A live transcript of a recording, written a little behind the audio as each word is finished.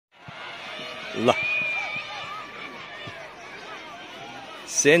ल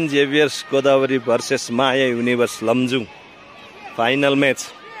saint Xavier's Godavari versus Maya universe Lamjung final match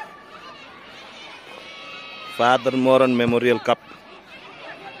Father Moran Memorial Cup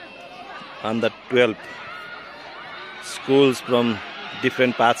on the 12th. Schools from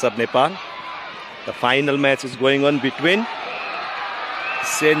different parts of Nepal. The final match is going on between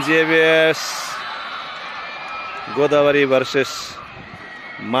St. Xavier's Godawari versus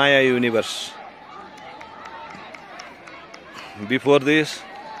Maya Universe. Before this,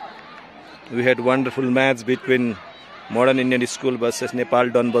 we had wonderful match between Modern Indian School versus Nepal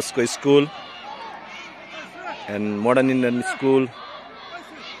Don Bosco School. And Modern Indian School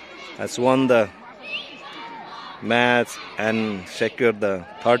has won the match and secured the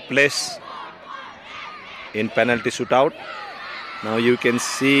third place in penalty shootout. Now you can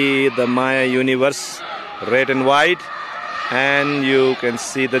see the Maya Universe red and white, and you can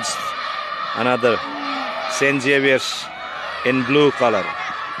see the another St. Xavier's in blue color.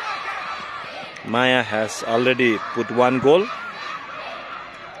 Maya has already put one goal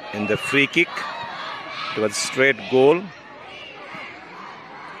in the free kick. It was straight goal.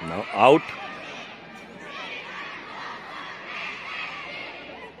 Now out.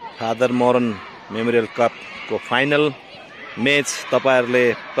 Father Moran Memorial Cup को final match तपाईहरुले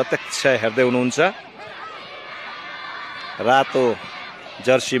प्रत्यक्ष हेर्दै हुनुहुन्छ. रातो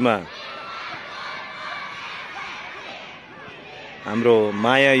जर्सीमा हाम्रो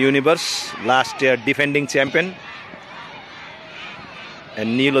Maya Universe last year defending champion.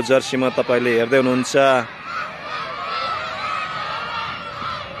 And नीलो जर्सीमा तपाईले हेर्दै हुनुहुन्छ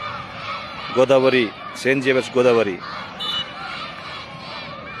गोदावरी सेन्ट जेभियर्स गोदावरी.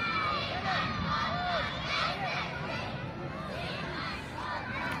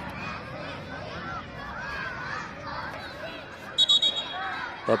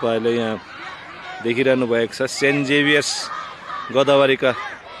 तपाईले यहाँ देखिरहनु भएको छ saint Xavier's गोदावरीका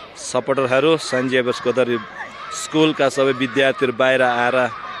सपोर्टरहरु. Saint Xavier's Godavari school का सबै विद्यार्थीहरु बाहिर आएर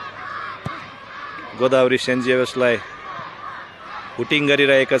गोदावरी सेन्ट जेभियर्सलाई हुटिङ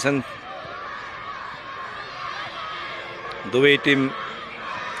गरिरहेका छन्. दुवै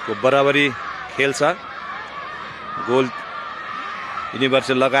टिमको बराबरी खेल छ. गोल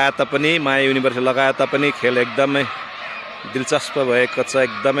युनिभर्सले लगाए तापनि माया युनिभर्सले लगाए तापनि खेल एकदमै दिलचस्प भएको छ,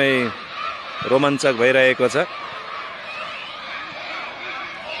 एकदमै रोमाञ्चक भइरहेको छ.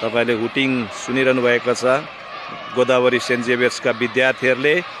 तपाईले हुटिङ सुनिरहनु भएको छ. गोदावरी सेन्ट जेभियर्सका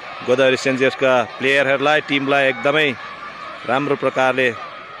विद्यार्थीहरुले गोदावरी सेन्ट जेभियर्सका प्लेयरहरुलाई टिमलाई एकदमै राम्रो प्रकारले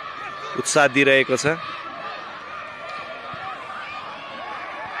उत्साह दिइरहेको छ.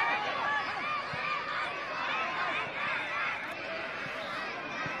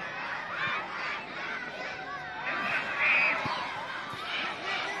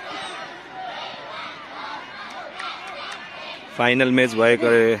 फाइनल मैच भएको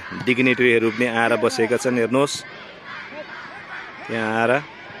डिग्निटरीहरु पनि आएर बसेका छन्. हेर्नुहोस् यहाँ आएर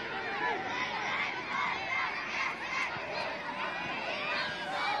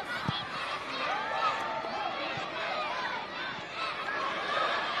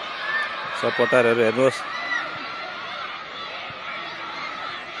सपोर्टरहरु हेर्नुहोस्.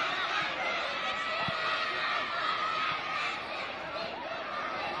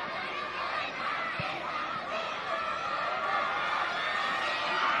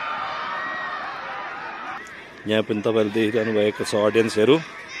 यहाँ पनि तपाईले देखिरहनु भएको छ ऑडियन्सहरु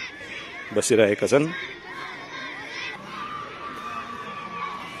बसिरहेका छन्.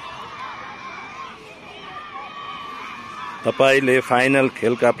 तपाईले फाइनल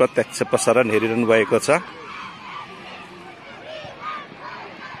खेलका प्रत्यक्ष प्रसारण हेरिरहनु भएको छ.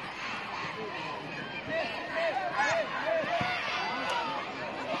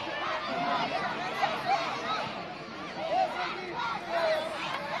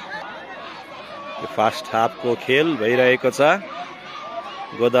 फर्स्ट हाफ को खेल भइरहेको छ.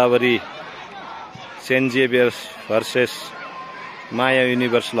 गोदावरी सेन्ट जेभियर्स भर्सेस माया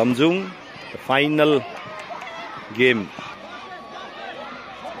युनिभर्स लमजुङ फाइनल गेम.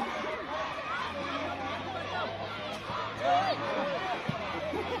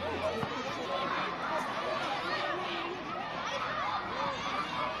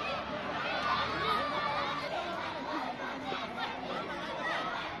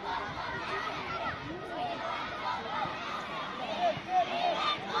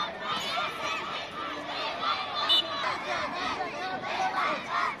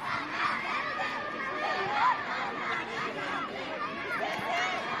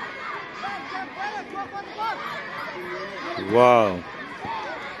 वाव,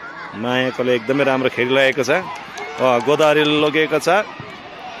 मायाकोले एकदमै राम्रो खेलिरहेको छ. गोदावरीले लगेको छ.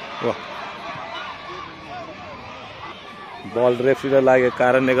 वाह, बल रेफ्रीलाई लागेको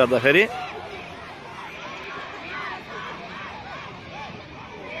कारणले गर्दाखेरि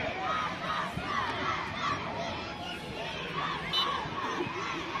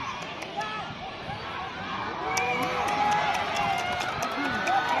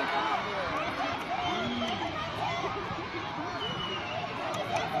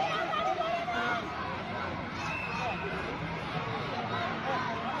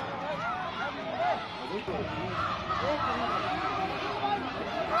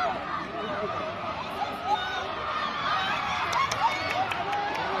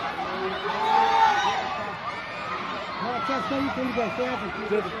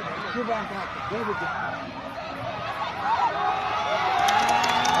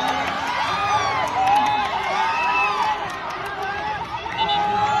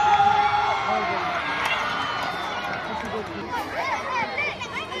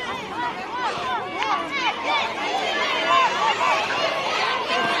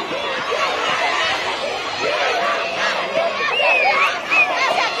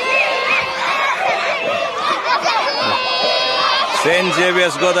सेन्ट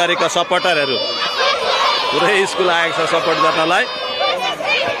जेभियर्स गोदावरीका सपोर्टरहरू पुरै स्कुल आएको छ सपोर्ट गर्नलाई।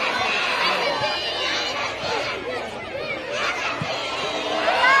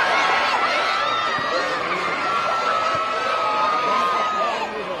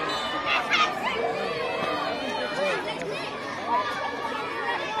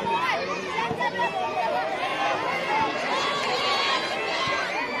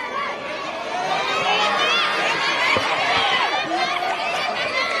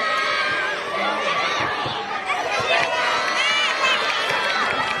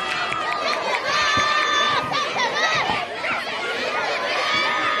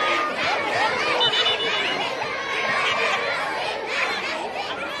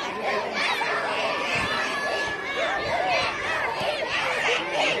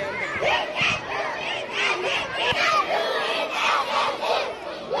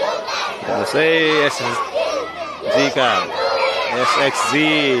 एसएक्सजी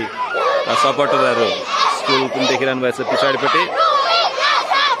का सपोर्टरहरू स्कुल पनि देखिरहनु भएको छ पछाडिपट्टि।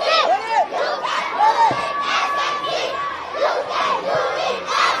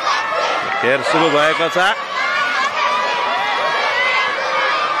 खेल सुरु भएको छ।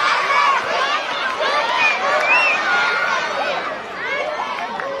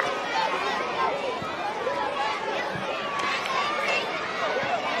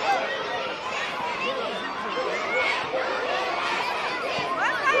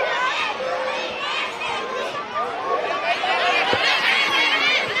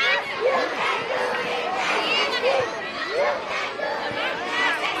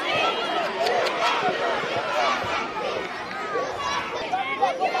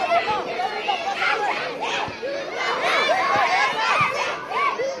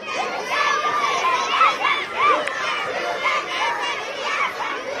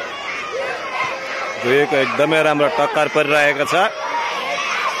 दुईको एकदमै राम्रो टक्कर परिरहेको छ।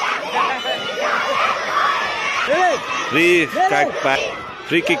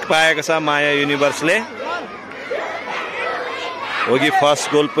 फ्री किक पाएको छ माया युनिभर्सले। अघि फर्स्ट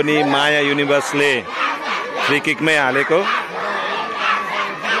गोल पनि माया युनिभर्सले फ्री किकमै हालेको।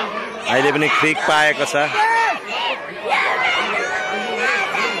 अहिले पनि फ्री किक पाएको छ।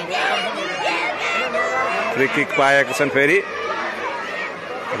 फ्री किक पाएको छन् फेरि।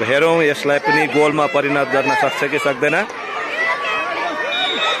 अब हेरौँ यसलाई पनि गोलमा परिणत गर्न सक्छ कि सक्दैन।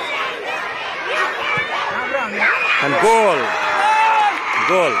 गोल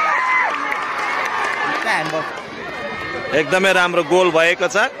गोल एकदमै राम्रो गोल भएको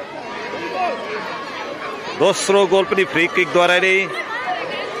छ। दोस्रो गोल पनि फ्री किकद्वारा नै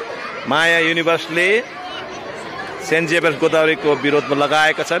माया युनिभर्सले सेन्ट जेभियर्स गोदावरीको विरोधमा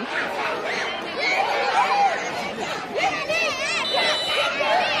लगाएका छन्।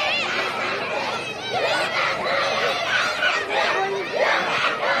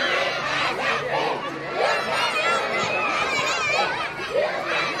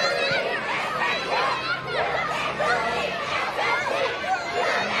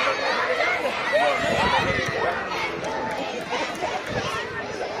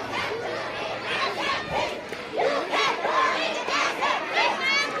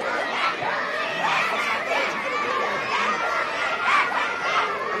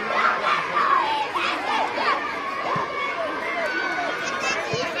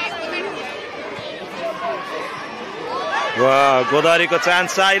 वाह, गोदावरीको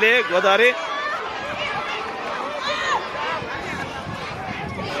चान्स छ अहिले। गोदावरी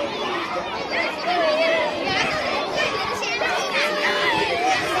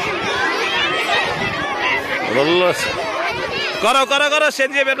गर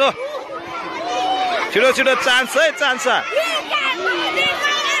सेन्ट जेभियरको छिटो चान्स है चान्स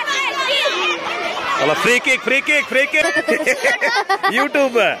ल फ्री किक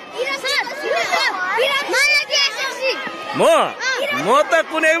युट्युब म त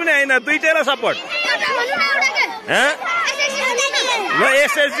कुनै पनि हैन दुईटैलाई सपोर्ट ल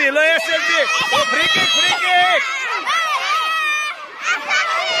एसएसजी ओ फ्री किक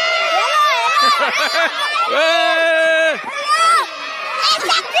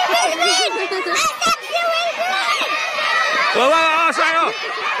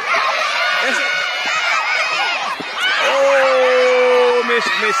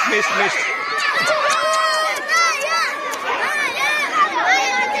मिस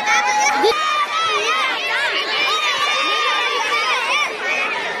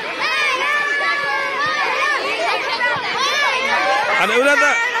अनि उला त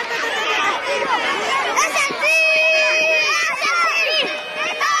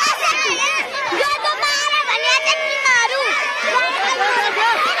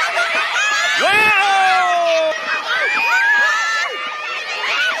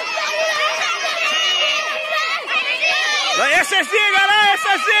SSC gara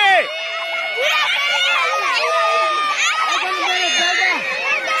SSC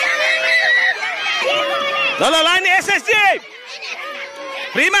ल लाइन SSC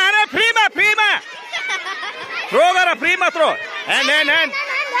फ्रीमा हाने फ्रीमा थ्रो गर फ्रीमा थ्रो ह्यान्ड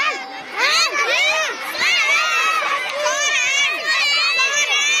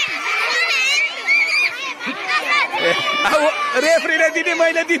अब रेफ्रीले दिने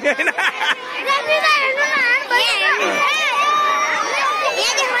मैले दिने हैन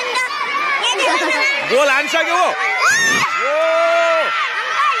गोल हानिसक्यो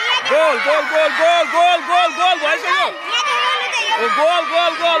गोल भइसक्यो गोल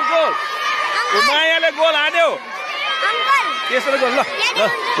मायाले गोल हान्यो त्यसरी गोल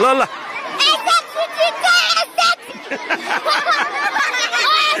ल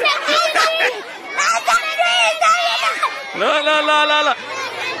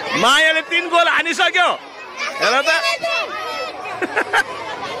मायाले 3 गोल हानिसक्यो हेर त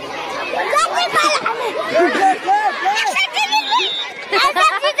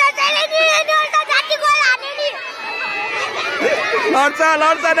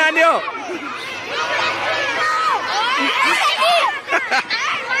लड्छ नानी हो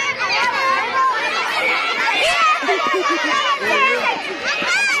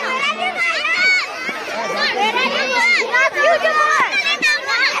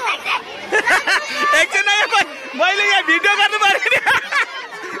एकछिन मैले यहाँ भिडियो गर्नु पर्यो नि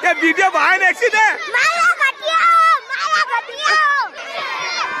यहाँ भिडियो भएन एकछिन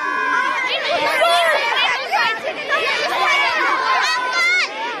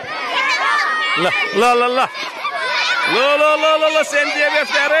ल सेन्ट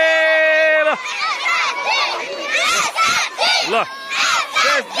जेभियर्स अरे ल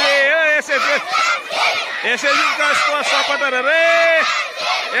एसएससी का सपोर्टर अरे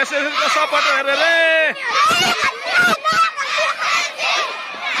एसएससी का सपोर्टर अरे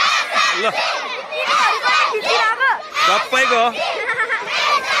ल सबैको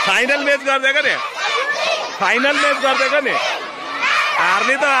फाइनल म्याच गर्दैको नि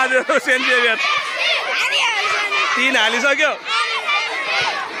हार्ने त आज सेन्ट जेभियर 3 हालिसक्यो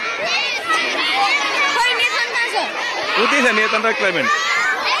उति छ नेतन र क्लेमेन्ट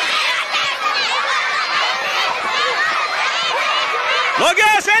लग्यो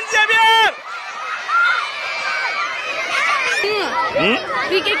सेन्ट जेभियर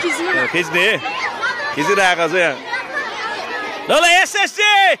खिचिरहेको छ यहाँ ल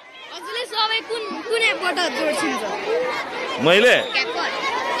एसएससी मैले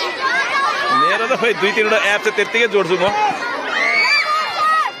मेरो त खोइ 2-3 वटा एप चाहिँ त्यतिकै जोड्छु म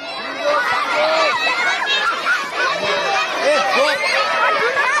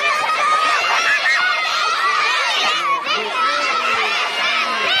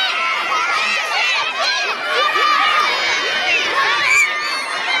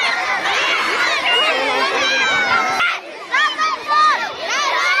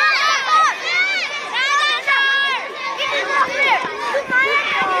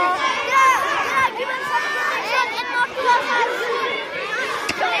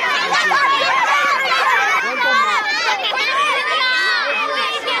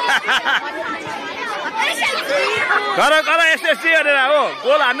गर एसएससी गरेर हो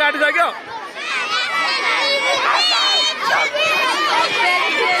गोल हान्न आँटिसक्यो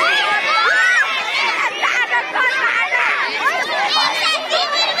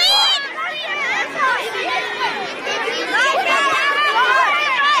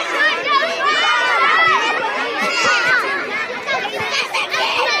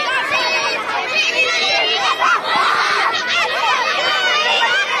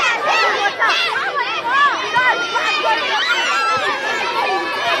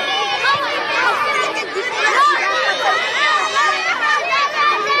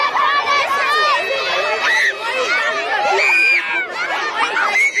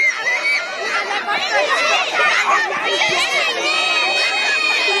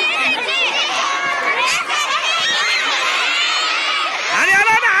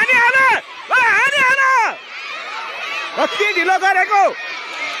ढिलो गरेको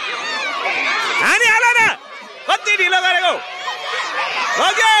हानी हाल न कति ढिलो गरेको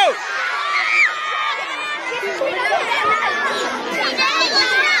लग्यो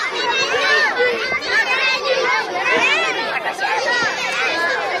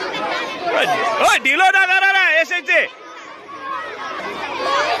ओ ढिलो नगर र यसै चाहिँ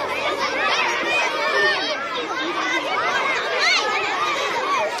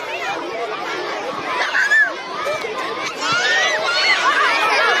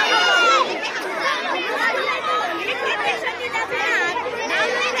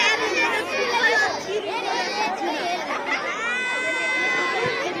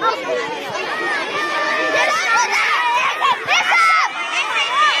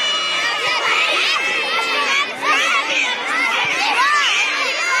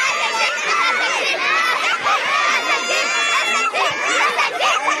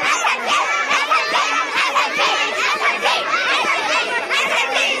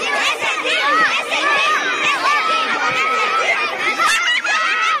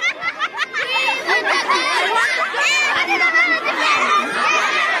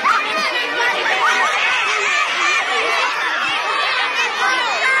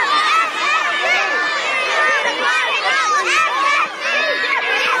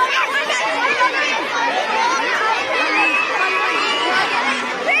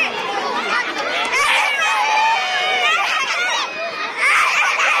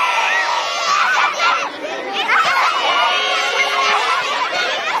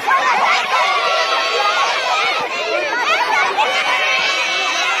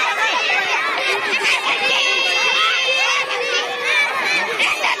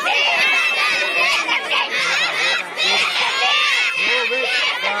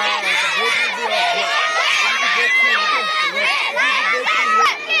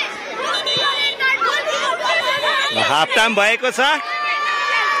हाफ टाइम भएको छ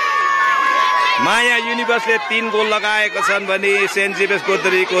माया युनिभर्सले 3 गोल लगाएको छन् भने सेन्ट जेभियर्स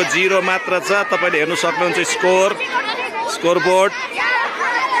गोदवरीको 0 मात्र छ तपाईले हेर्न सक्नुहुन्छ स्कोरबोर्ड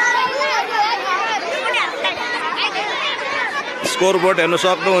हेर्न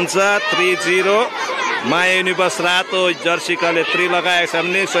सक्नुहुन्छ 3-0 माया युनिभर्स रातो जर्सीकाले 3 लगाएको छ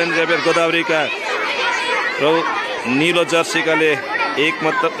भने सेन्ट जेभियर्स गोदावरीका नीलो जर्सीकाले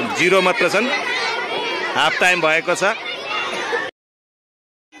 0 मात्र छन् हाफ टाइम भएको छ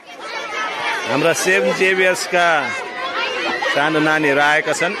हाम्रा सेन्ट जेभियर्सका सानो नानीहरू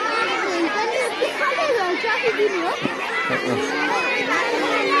आएका छन्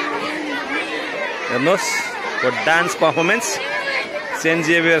हेर्नुहोस् dance performance saint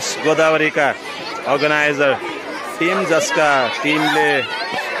Xavier's गोदावरीका organiser team जसका टिमले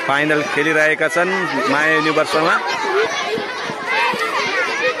फाइनल खेलिरहेका छन् माया युनिभर्समा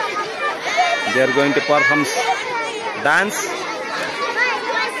They are going to perform dance.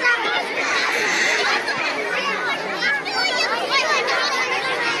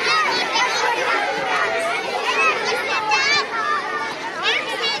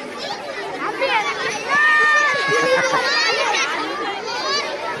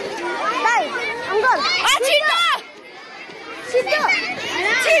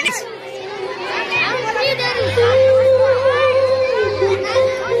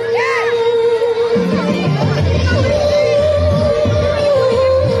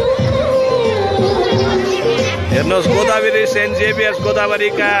 हेर्नुहोस् गोदावरी सेन्ट जेभियर्स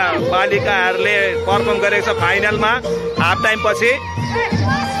गोदावरीका बालिकाहरूले पर्फर्म गरेको छ फाइनलमा हाफ टाइम पछि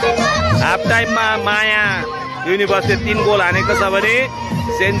हाफ टाइममा माया युनिभर्सले 3 गोल हानेको छ भने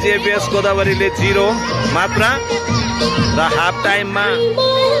सेन्ट जेभियर्स गोदावरीले 0 मात्र र हाफ टाइममा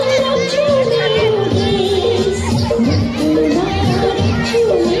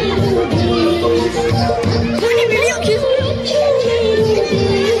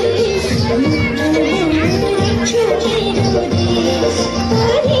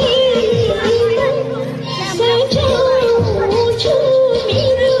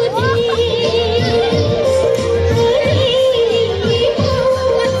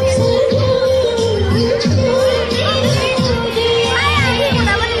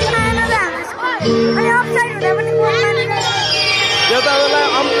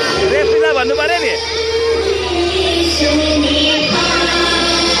भन्नु पर्यो नि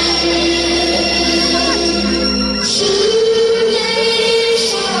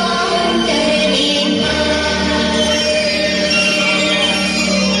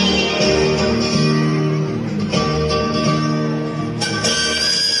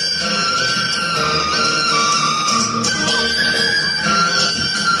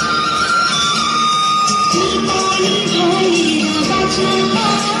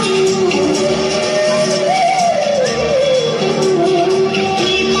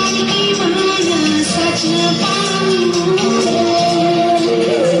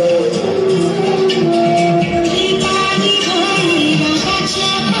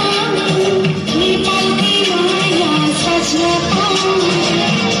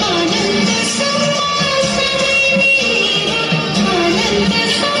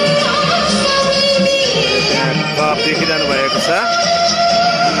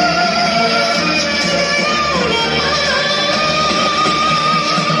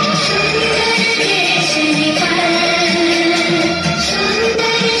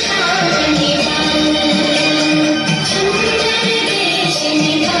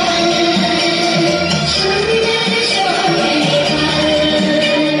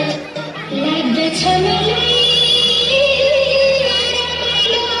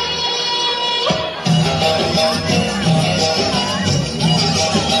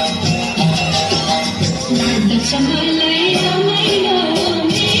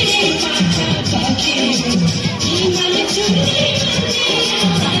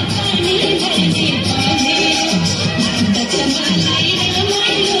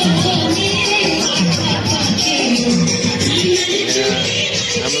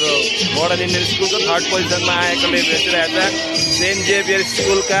मोरन इंडियन स्कूल को थर्ड पोजिशन में आएकोले भेटिरहेछ सेन्ट जेभियर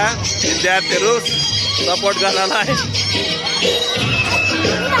स्कूल का विद्यार्थीहरू सपोर्ट गर्नलाई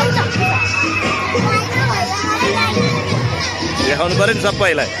देखाउनु पर्यो नि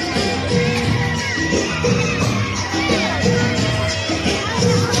सबैलाई।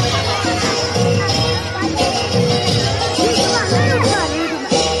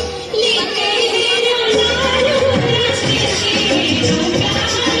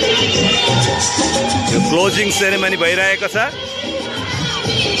 क्लोजिङ सेरेमनी भइरहेको छ।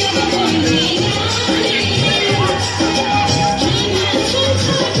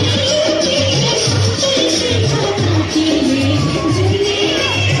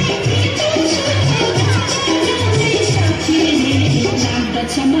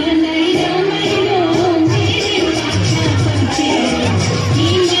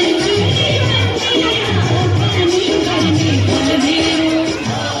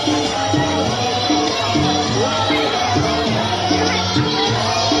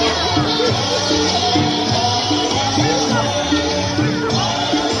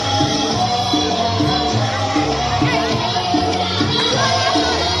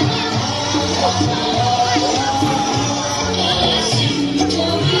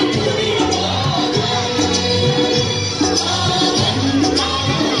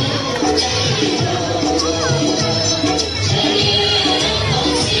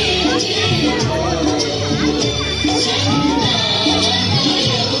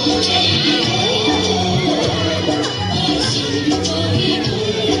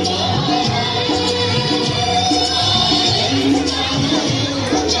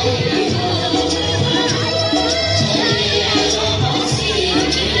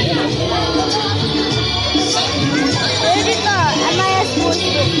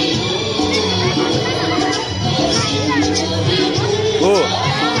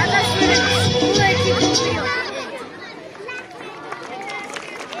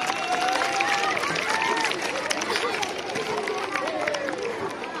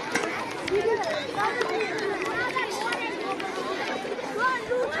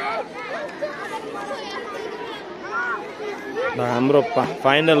 हाम्रो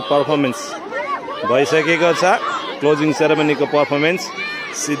फाइनल पर्फर्मेन्स भइसकेको छ। क्लोजिङ सेरेमनीको पर्फर्मेन्स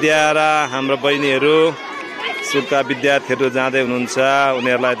सिद्ध्याएर हाम्रो बहिनीहरू स्कुलका विद्यार्थीहरू जाँदै हुनुहुन्छ,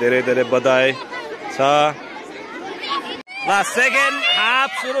 उनीहरूलाई धेरै धेरै बधाई छ। ल सेकेन्ड हाफ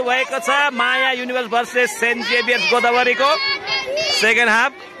सुरु भएको छ। माया युनिभर्स भर्सेस सेन्ट जेभियर गोदावरीको सेकेन्ड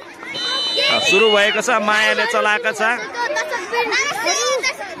हाफ सुरु भएको छ। मायाले चलाएको छ।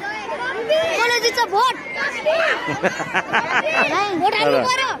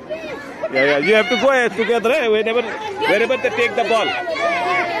 You have to go together wherever they take the ball.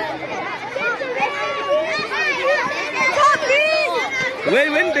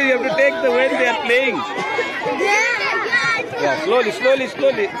 When do you have to take when they are playing? Yeah, slowly.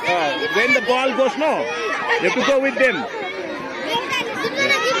 When the ball goes, no, you have to go with them.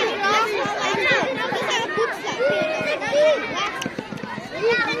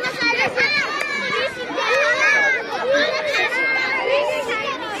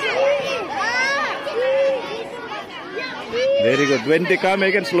 Very good. When they come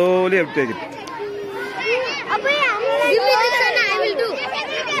again, slowly have to take it.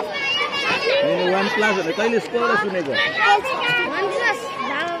 One plus. Kaile score suneko. One plus.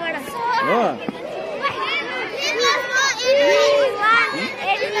 No.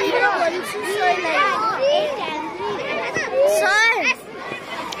 Sir,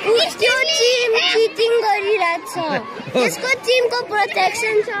 त्यो team cheating गरिरहेछ। यसको टिमको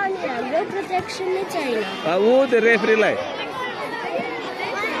protection छ अनि हाम्रो protection नै छैन। ऊ the रेफरीलाई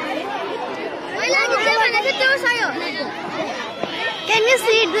Can you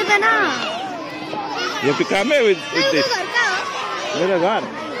see it, Dudana? You have to come here with this. मेरा घर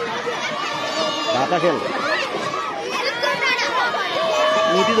बाता खेल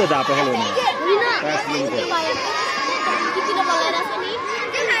Muti to japa hello na.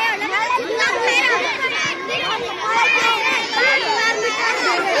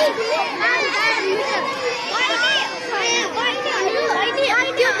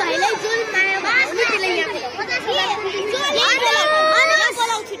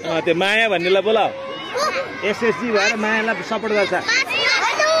 त्यो माया भन्नेलाई बोला एसएसजी भएर मायालाई सपोर्ट गर्छ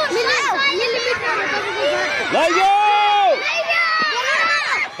लैजो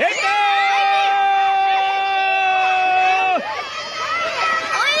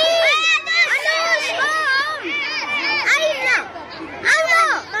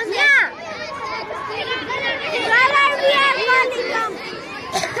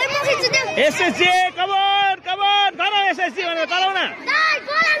एसएसजी कम on गरौ एसएसजी भनेर गरौ न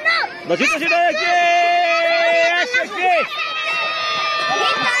ल छिटो छिटो के एसएसजी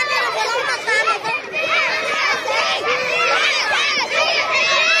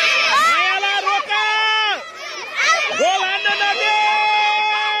मायाला रोका गोल हान्न नदेऊ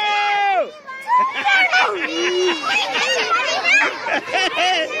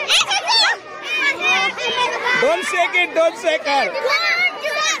Don't shake her.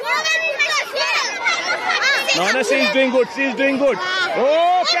 No, she is doing good.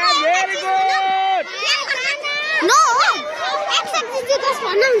 Oh, very good. No,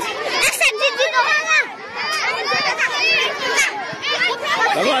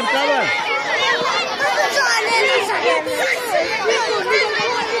 Cover.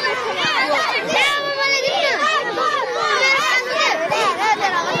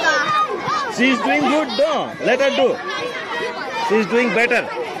 She is doing good, though. Let her do. She is doing better.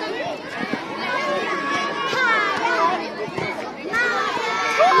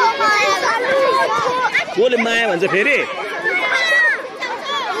 What am I? What's the ferry?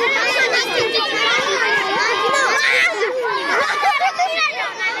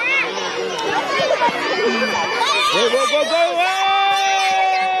 Go!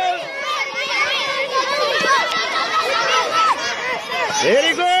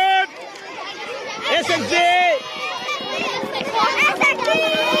 Very good. SXJ.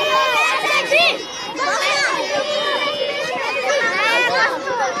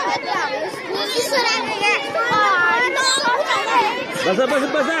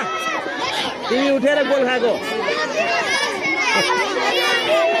 बसा तिमी उठेर goal खाएको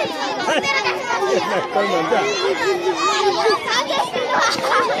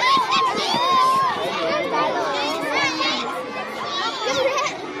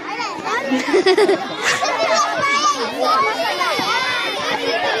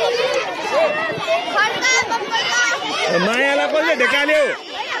मायालाई कसले ढेकाल्यो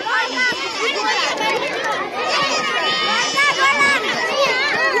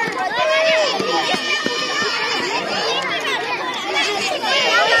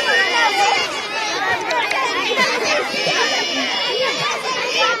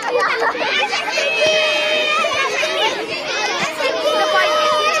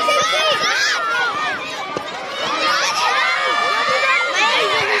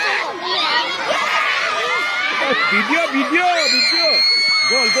Video. Goal.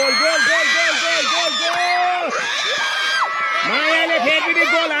 मायाले फेरि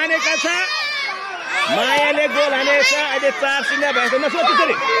goal हानेका छ अहिले 4-0 भएको नसोच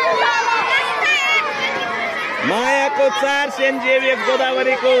त्यसरी मायाको 4 सेन्ट जेभियर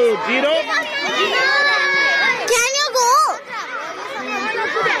गोदावरीको 0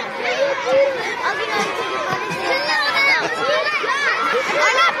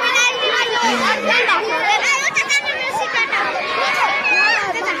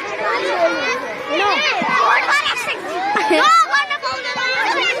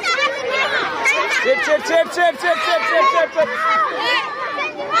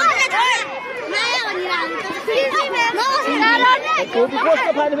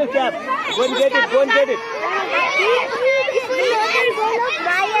 Go and get it.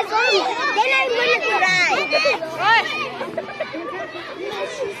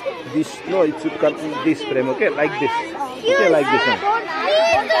 This, no, it should come in this frame, okay? Like this. Okay, like this one.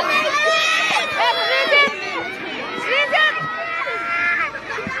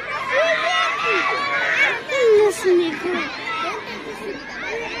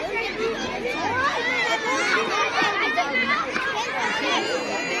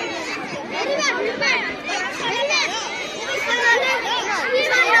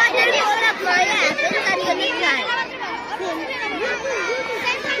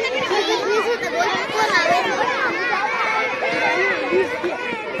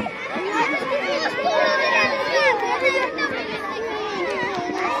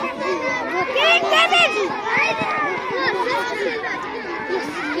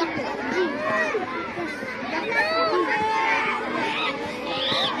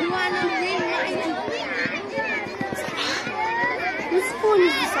 phone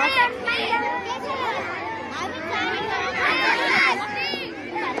is this off?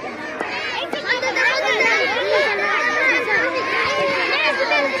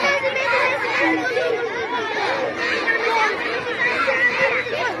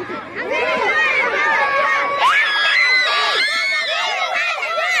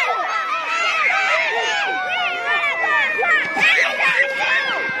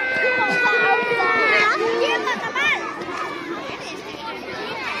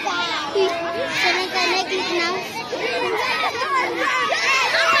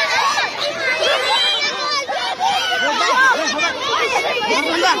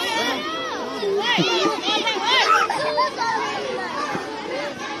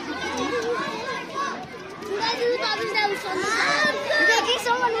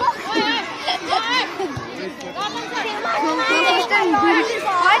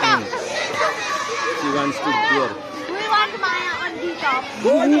 She wants to beer. We want Maya on the top.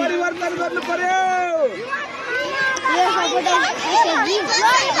 परिवर्तन गर्नु पर्यो. We want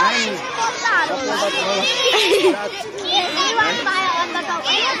Maya on the top.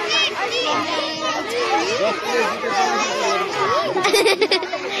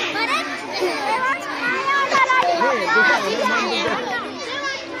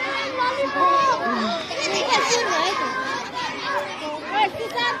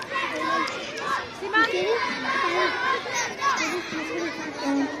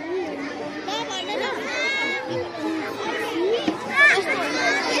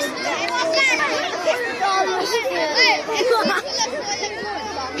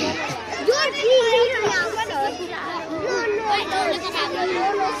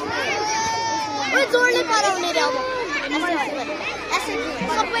 जोड्ने पराउने रे अब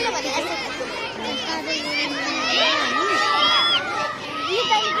सबैले भने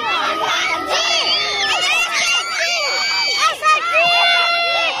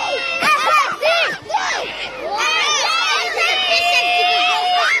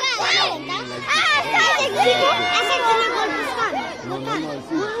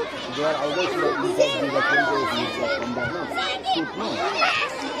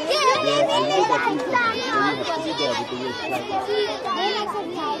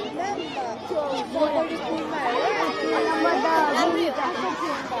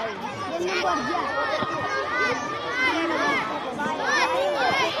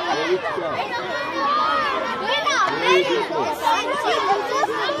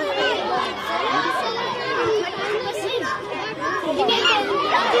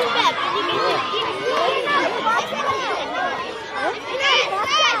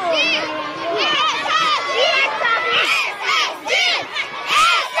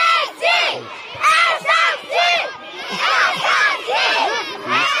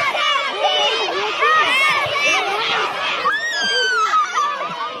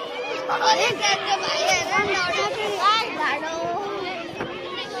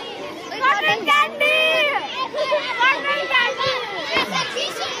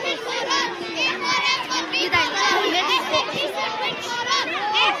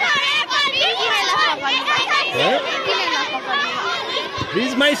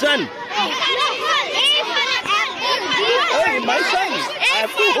He's my son. Hey, my son. I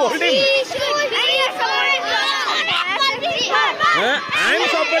have to hold him. I'm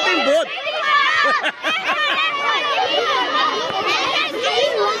supporting both.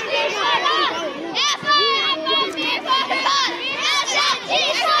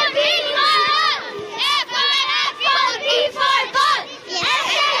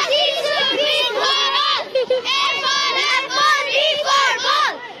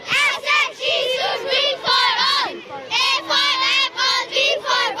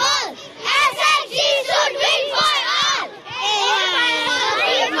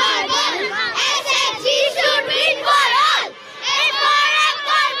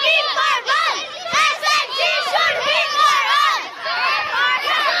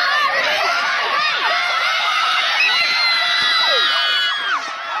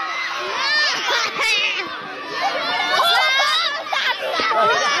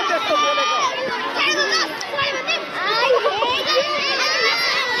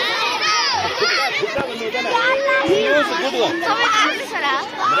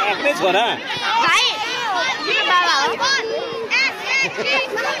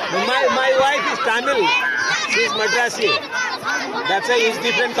 My wife is Tamil. She's Madrasi. That's why he's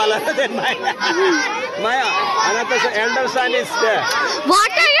different color than mine. My another elder son is there.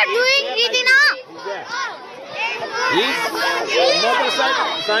 What are you doing, Ridina? His another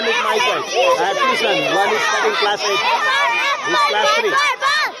son is my son. I have two sons. One is studying class 8. He's class 3.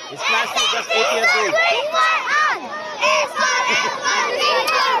 He's class 3, just 8 years old.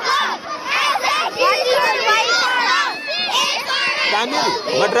 Tamil,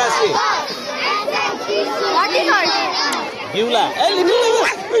 Madrasi. What is all? Giula. Hey, leave me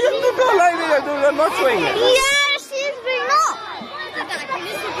alone. You're not showing it. Yes, she's big. No.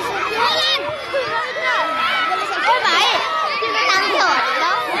 Oh, bhai. तिम्रो नाम के हो?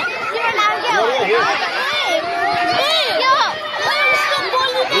 तिम्रो नाम के हो? यो उसको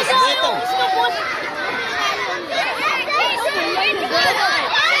बोल्नु दिन्छ उसको बोल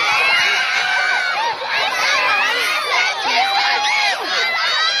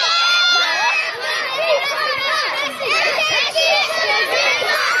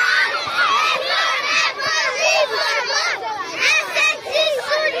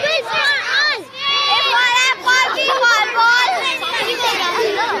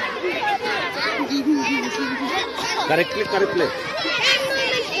Correctly.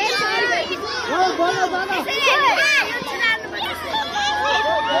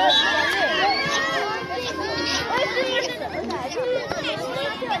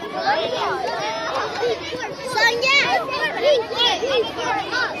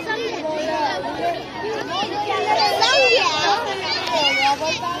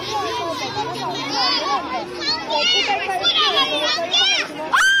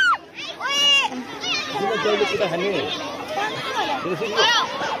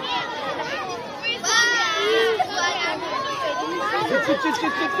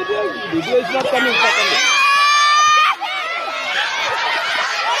 Video is not coming properly.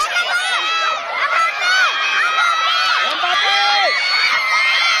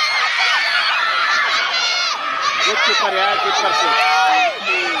 Good keeper, yeah, good person.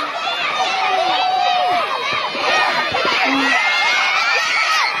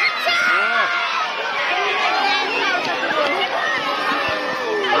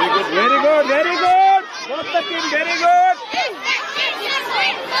 Very good. Both the team, very good.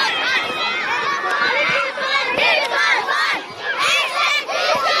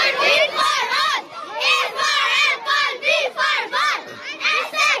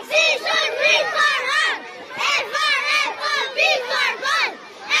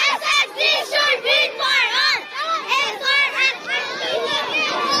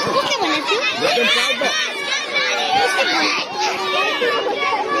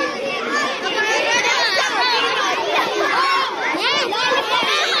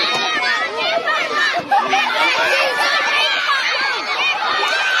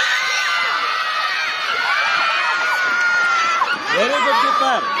 Very good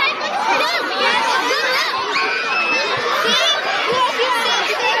keeper.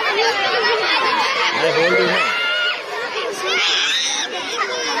 I hold you now.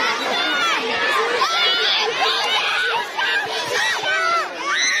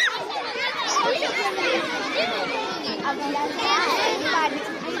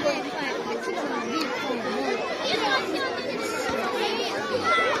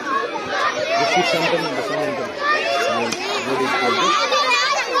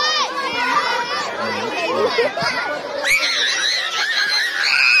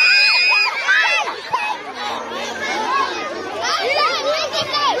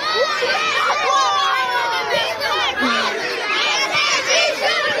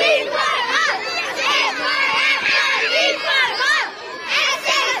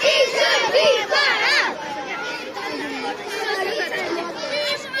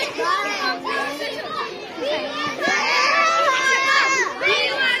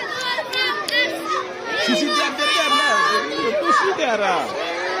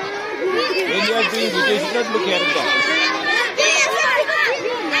 When you are doing video, you should not look here and there.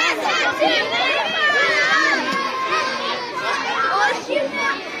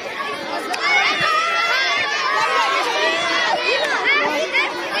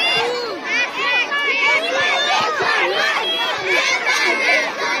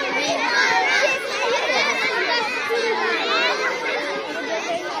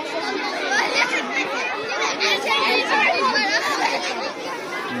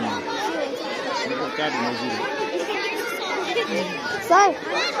 Sir,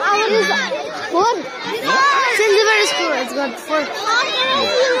 our is 4. Silver is 4. It's got 4.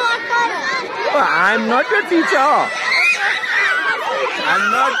 Oh, I'm not your teacher. I'm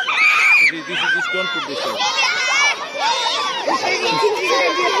not. This don't put this on.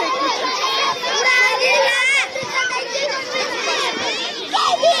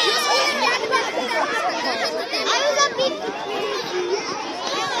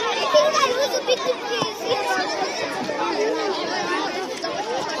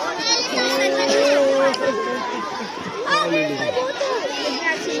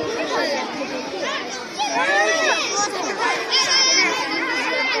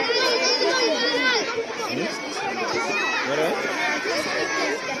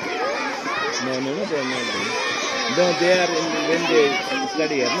 no, they are not doing. No, they are when they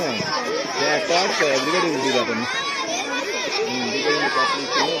study here, no? They are taught, so everybody will do that. Because in the Catholic,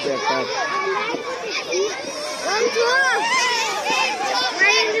 they are taught.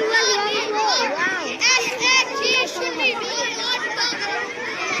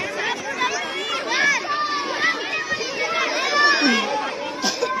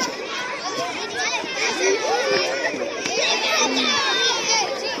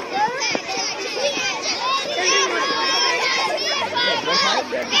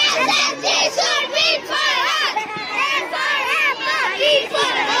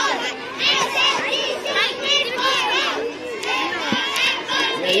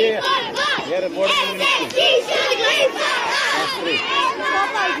 Yeah, reporting.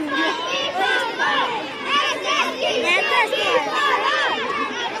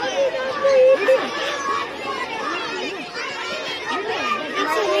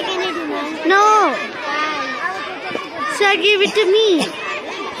 No. Sir, give it to me.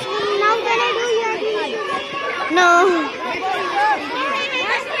 Now can I do your No.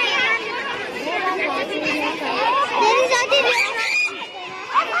 There is nothing.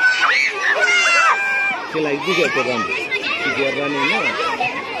 Okay, like this, you have to run. If you are running, no?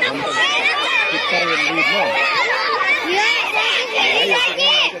 Picture will lead, no?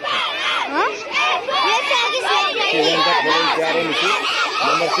 Huh? She went up when they are on the seat.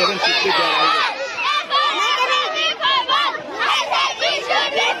 Number 7 should be there always.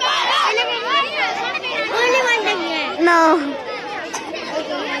 No.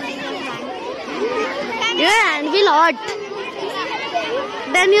 Your hand will hurt.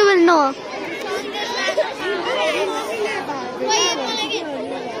 Then you will know.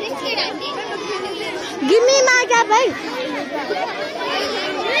 Give me my cap, right?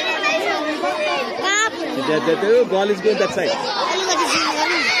 The ball is going that side.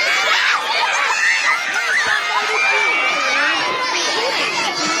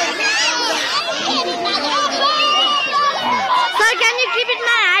 Sir, can you keep it in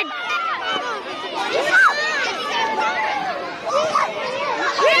my hand?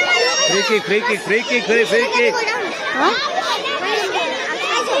 Free kick, free kick, free kick, free kick. Huh?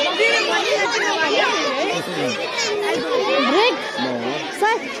 Break? No.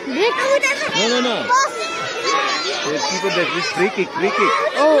 Sir, break? No. Keep it there. It's free kick, free kick.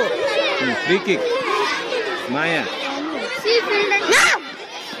 Oh. Free kick. Maya. No!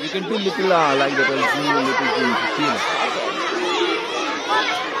 You can do little like that.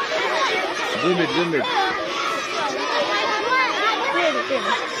 Zoom it.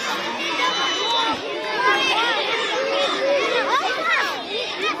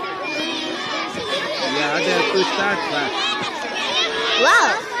 Yeah, they have to start fast.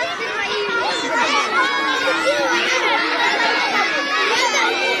 Wow.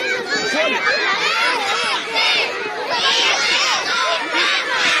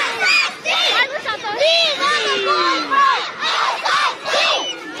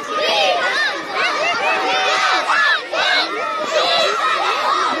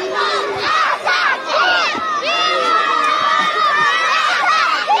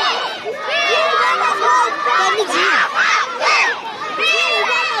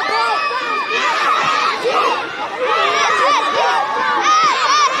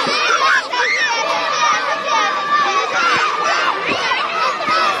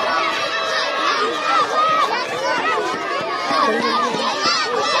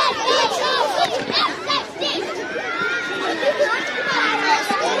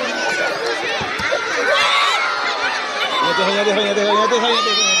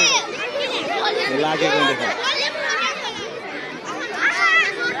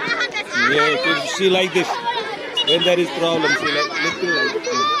 Yeah, she like this. When there is problem, she like little like this.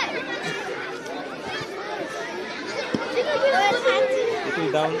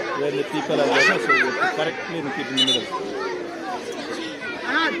 Little down when the people are there, so you correctly keep in the middle.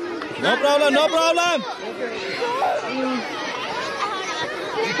 No problem, no problem.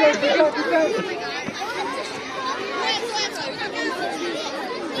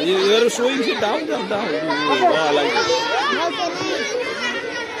 You are showing it down. Yeah, like this.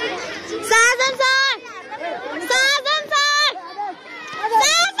 Sajan sir!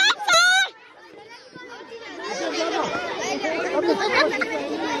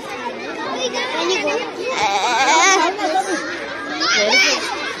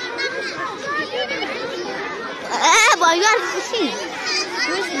 Boy, you are pushing.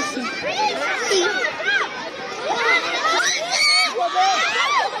 Who is pushing?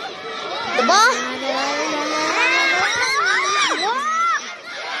 The ball.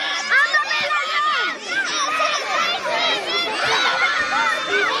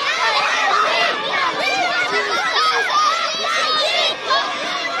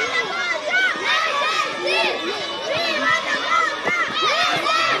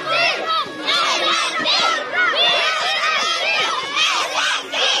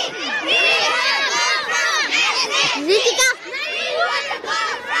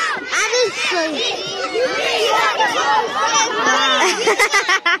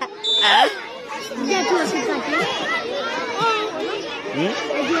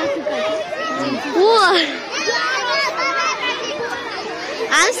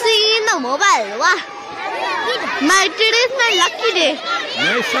 I'm seeing the mobile. Wow. My today is my lucky day.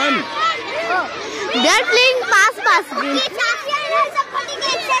 My son. They're playing pass game.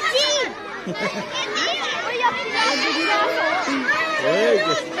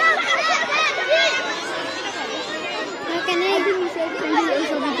 Can I be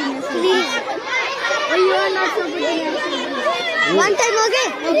please? Oh, you are not supporting us. One time, okay?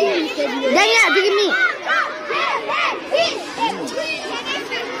 Okay. Then yeah, give me.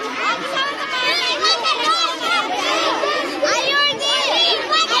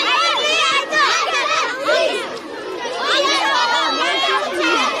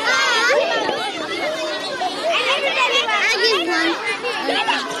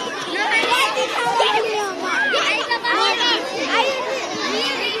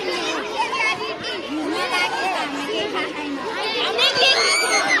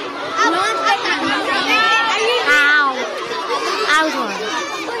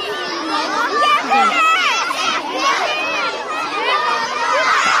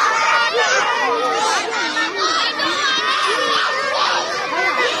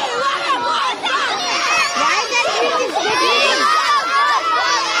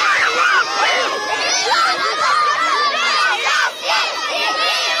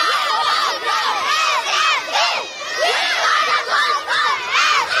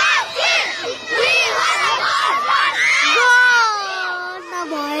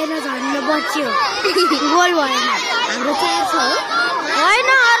 Goal भएन हाम्रो 4 छ हैन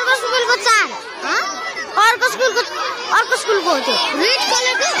अर्को स्कुलको 4 अर्को स्कुलको हो त्यो रेड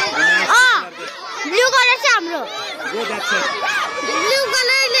कलरको ब्लू कलर छ हाम्रो ब्लू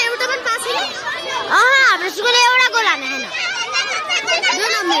कलरले एउटा पनि पास छैन हाम्रो स्कुलले एउटा गोल हाने हैन जो न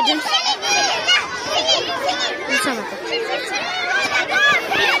मेडल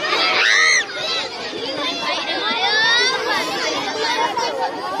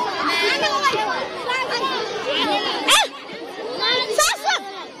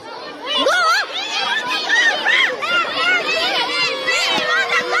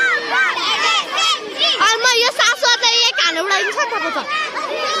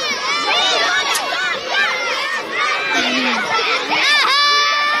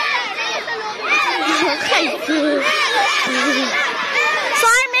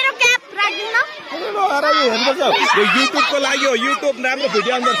YouTube को लागि हो YouTube राम्रो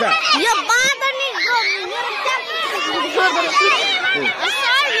भिडियो आउँछ यो बादनी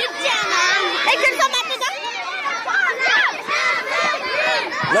एकछिन समात्नु छ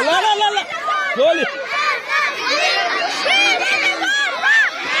ल गोली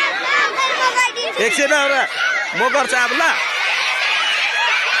एकछिन आउरा म गर्छु अब ल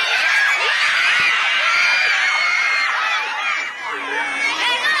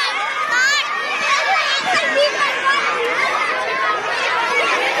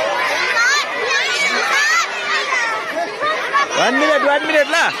 1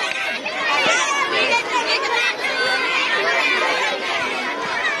 minute lah.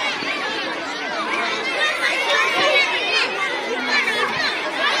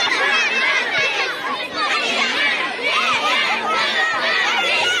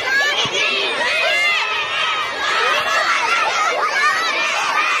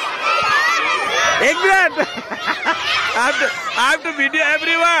 Ek minute. I have to video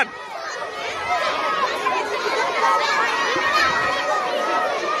everyone.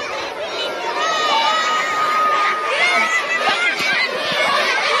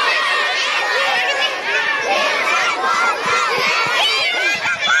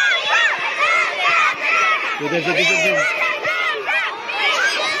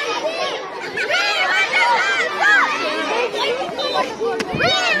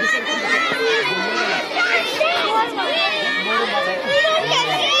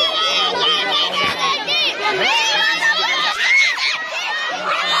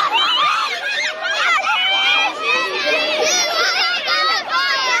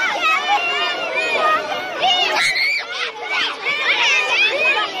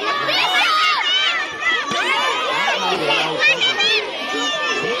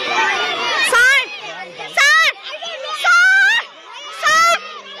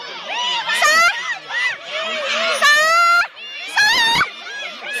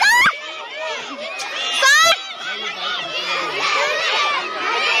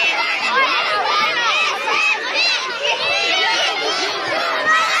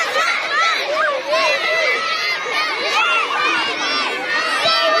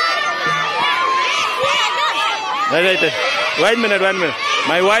 Right. 1 minute.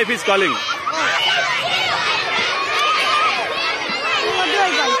 My wife is calling.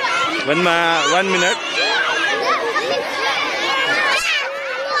 1 minute.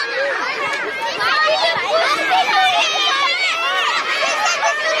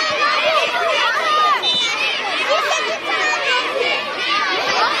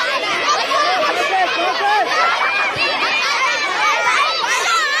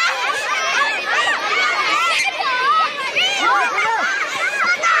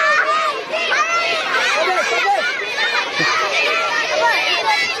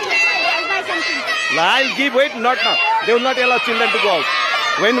 I'll give, wait, not now. They will not allow children to go out.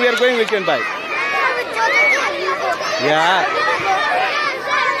 When we are going, we can buy. Yeah.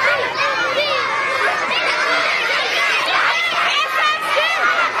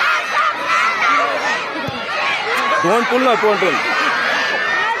 Don't pull now, don't pull.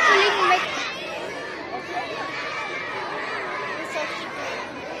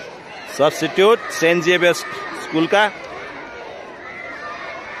 Substitute, St. Xavier School ka.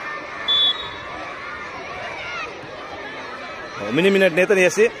 How many minutes, Nathan?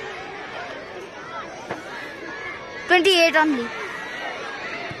 Yes, 28 only.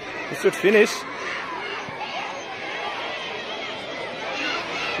 It should finish.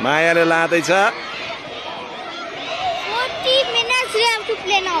 Maya le laadai cha. 40 minutes we have to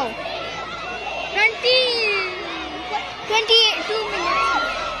play now. 22 minutes.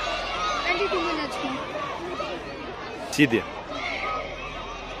 22 minutes. Sidya.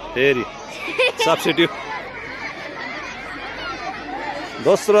 Very. Substitute.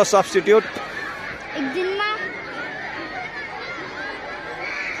 दोस्रो substitute एक दिनमा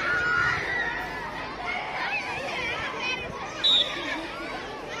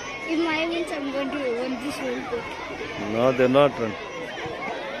If my wins, I'm going to win this World Cup. No, they're not.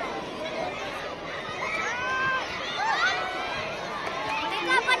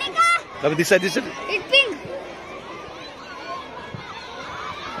 Panika. This side. It's pink.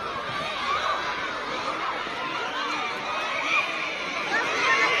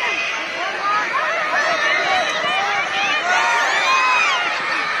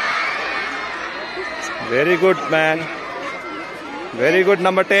 Very good, man. Very good,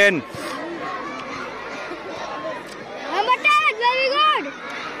 number 10. Number 10, very good.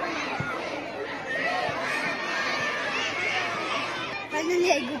 Finally,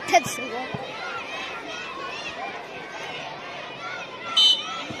 a good touch.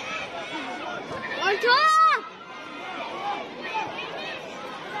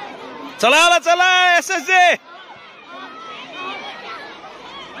 Chala, SSJ.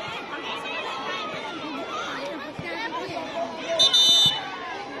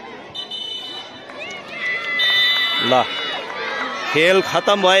 ल खेल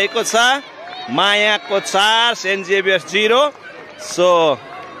खत्म भएको छ मायाको 4 saint Xavier's 0 so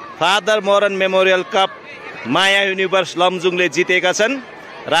father मोरन memorial cup माया universe लमजुङले जितेका छन्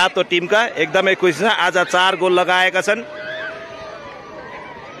रातो टिमका एकदमै खुसी छ आज 4 गोल लगाएका छन्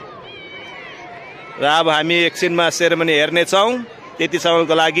र अब हामी एकछिनमा सेरेमनी हेर्ने छौं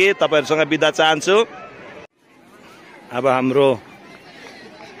त्यतिसम्मको लागि तपाईहरुसँग बिदा चाहन्छु अब हाम्रो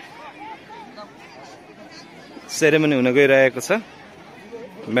सेरेमनी हुन गइरहेको छ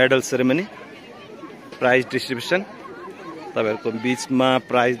मेडल सेरेमनी प्राइज डिस्ट्रिब्युसन तपाईहरुको बीचमा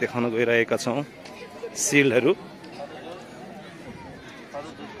प्राइज देखाउन गइरहेका छौं सिलहरु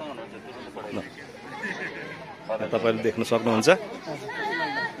तपाईहरुले देख्न सक्नुहुन्छ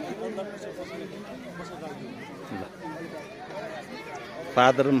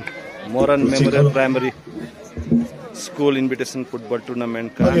father Moran memorial primary School invitation football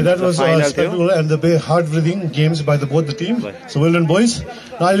tournament. Okay, that was spectacular and the hard-breathing games by both the teams. So well done, boys.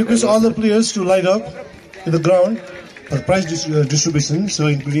 Now I request all the players to line up in the ground for prize distribution. So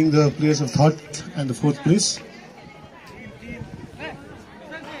including the players of third and the fourth place.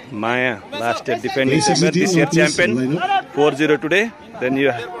 Maya last year defending this year champion 4-0 today. Then you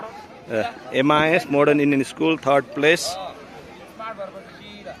have MIS Modern Indian School third place.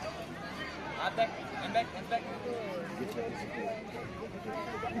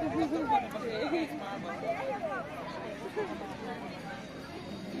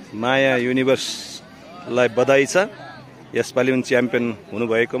 Maya universe लाई बधाई छ यसपालि उनी champion हुनु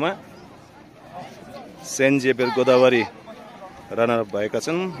भएकोमा saint Xavier Godavari runner up भएका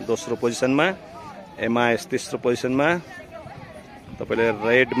छन् दोस्रो पोजिसनमा एमआईएस तेस्रो पोजिसनमा तपाईले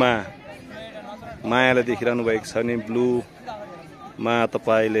रेडमा मायाले देखिरहनु भएको छ नि ब्लू मा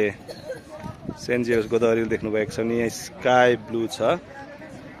तपाईले सेन्ट जेभियर गोदावरी देख्नु भएको छ नि स्काई ब्लू छ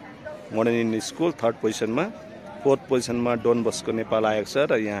मोडर्न इन्डियन स्कुल थर्ड पोजिसनमा फोर्थ पोजिसनमा डोन बस्को नेपाल आएको छ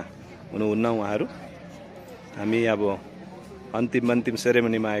र यहाँ हुनुहुन्न उहाँहरू हामी अब अन्तिम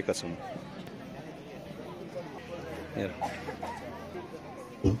सेरेमनीमा आएका छौँ।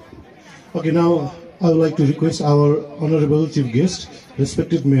 Okay, now I would like to request our honorable chief guest,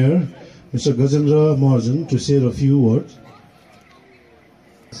 respected mayor, Mr. Gajendra Moran, to say a few words.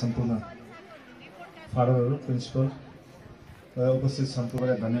 सम्पूर्ण फादरहरू प्रिन्सिपल र उपस्थित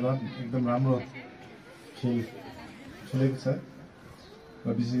सम्पूर्णलाई धन्यवाद। एकदम राम्रो खेल खेलेको छ र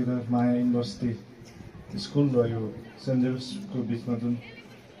विशेष गरेर माया युनिभर्सिटी स्कुल र यो सेन्ट जेभियर्सको बिचमा जुन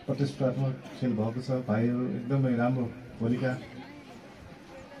प्रतिस्पर्धात्मक खेल भएको छ, भाइहरू एकदमै राम्रो भोलिका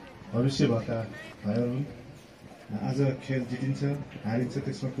भविष्य भएका भाइहरू हुन्। आज खेल जितिन्छ हारिन्छ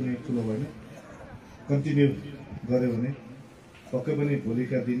त्यसमा कुनै ठुलो भएन, कन्टिन्यू गऱ्यो भने पक्कै पनि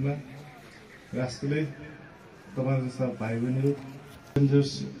भोलिका दिनमा राष्ट्रले तपाईँ जस्ता भाइ बहिनीहरू सेन्ट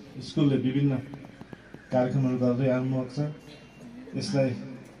जेभियर्स स्कुलले विभिन्न कार्यक्रमहरू गर्दै आउनुभएको छ। यसलाई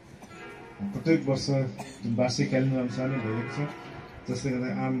प्रत्येक वर्ष जुन वार्षिक क्यालेन्डर अनुसार नै भइरहेको छ, जसले गर्दा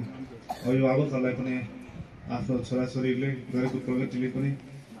आम अभिभावकहरूलाई पनि आफ्नो छोराछोरीले गरेको प्रगतिले पनि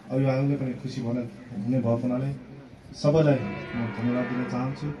अभिभावकले पनि खुसी हुने भएको हुनाले सबैलाई म धन्यवाद दिन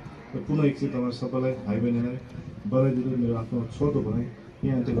चाहन्छु र पुनः एकचोटि तपाईँ सबैलाई भाइ बहिनीलाई बधाई दिँदै मेरो आफ्नो छोटो भनाइ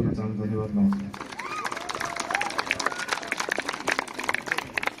यहाँ अन्त्य गर्न चाहन्छु। धन्यवाद, नमस्कार।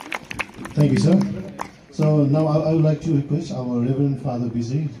 Thank you, sir. So now I would like to request our Reverend Father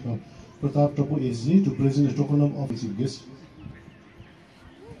Vijay Pratap Tapu SG to present a token of office chief guest.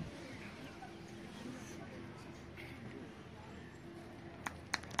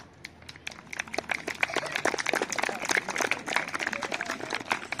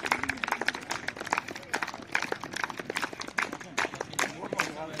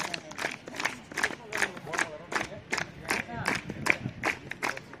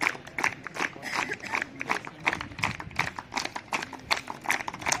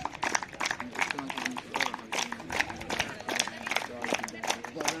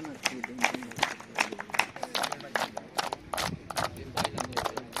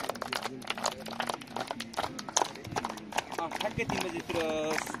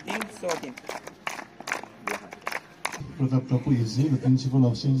 Pratap Tapu SG, the principal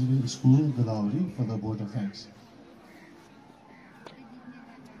of Xavier School, Godawari, for the vote of thanks.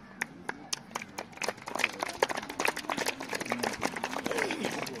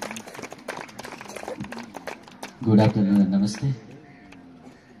 Good afternoon and namaste.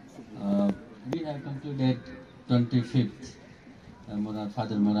 We have concluded 25th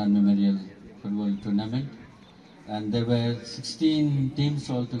Father Moran Memorial Football Tournament, and there were 16 teams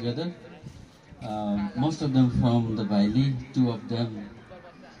altogether. Most of them from the Valley, 2 of them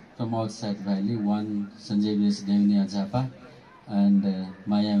from outside Valley, one St. Xavier's Devnia Japa and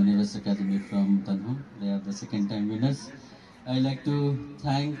Maya University Academy from Tanhum. They are the second time winners. I'd like to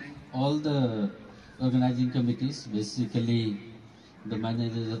thank all the organizing committees, basically the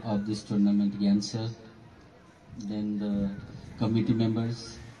manager of this tournament, Gyan sir, then the committee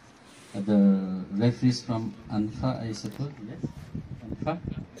members, the referees from ANFA, I suppose, yes, ANFA,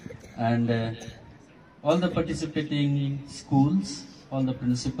 and all the participating schools, all the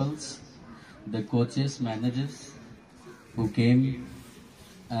principals, the coaches, managers who came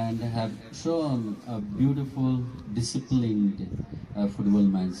and have shown a beautiful, disciplined football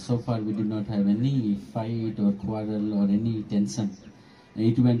match. So far we did not have any fight or quarrel or any tension.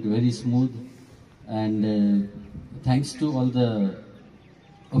 It went very smooth, and thanks to all the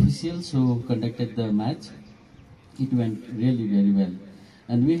officials who conducted the match, it went really very well.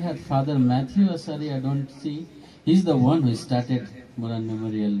 And we had Father Matthew, sorry I don't see, he's the one who started Moran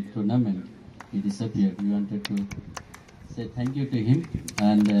Memorial Tournament. He disappeared. We wanted to say thank you to him,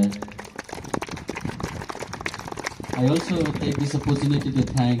 and I also take this opportunity to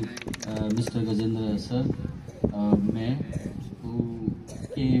thank Mr. Gajendra sir, Mayor, who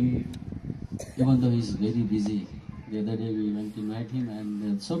came, even though he's very busy. The other day we went to invite him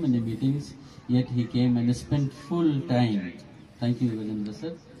and so many meetings, yet he came and spent full time. Thank you, Gajendra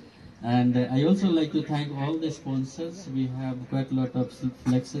sir. And I also like to thank all the sponsors. We have quite a lot of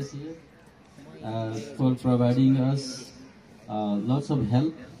flexes here for providing us lots of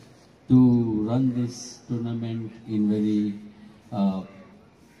help to run this tournament in very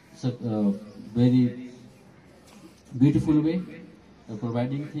beautiful way.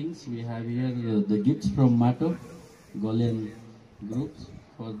 Providing things. We have here the gifts from Mato, Golan groups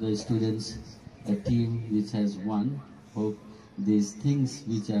for the students, a team which has won. Hope these things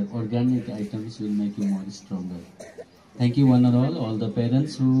which are organic items will make you more stronger. Thank you one and all the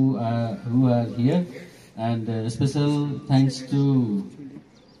parents who are here, and special thanks to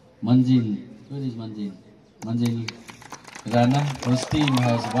Manjil. Where is Manjil? Manjil Rana, whose team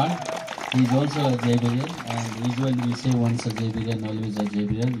has won. He is also a Xaverian, and usually we say once a Xaverian, always a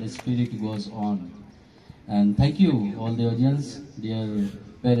Xaverian. The spirit goes on. And thank you, all the audience, dear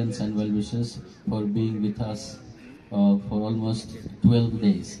parents and well-wishers, for being with us for almost 12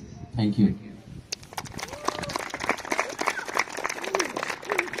 days. Thank you.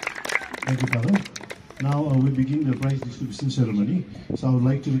 Thank you, Father. Now we'll begin the prize distribution ceremony. So I would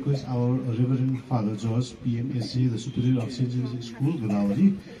like to request our Reverend Father George, PMSC, the Superior of St. Xavier School,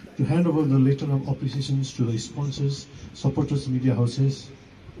 Godawari, to hand over the letter of appreciations to the sponsors, supporters, media houses.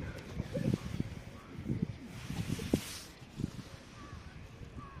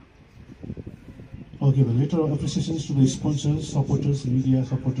 Okay, the letter of appreciations to the sponsors, supporters, media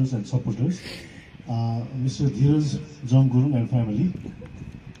supporters, and supporters. Mr. Dheeraj Jangurung and family.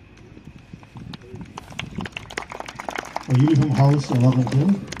 Uniform House,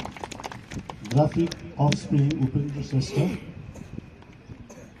 Laganhill. Graphic Offspring, Upendra Srestha.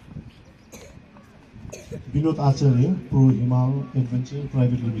 Vinod Acharya, Pro Himal Adventure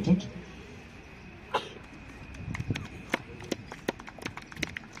Private Limited.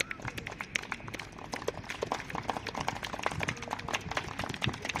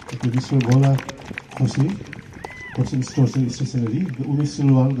 Mr. Bhola Khosi, Khosi Stores and Stationery, the Umesh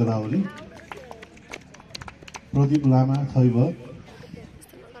Silwal Godawari. Pradeep Lama Thaiva.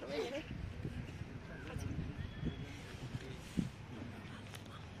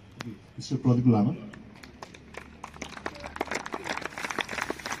 Mr. Pradeep Lama.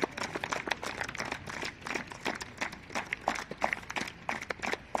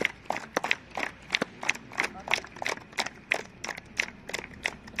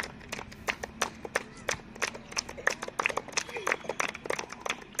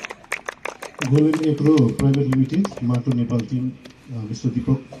 Golden Acro Private Limited, Mato Nepal team, Mr.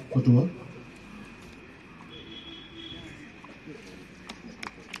 Deepak Patua.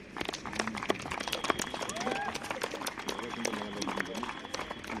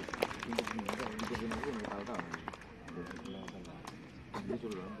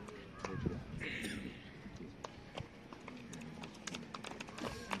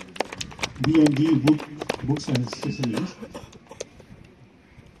 B&D Books and Stationeries.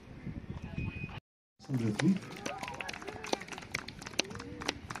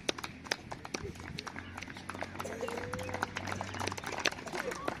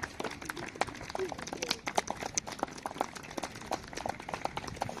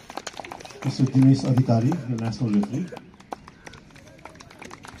 Mr. Dinesh Adhikari, the national referee.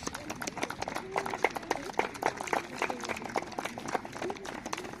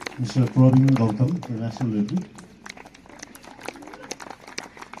 Mr. Praveen Gautam, the national referee.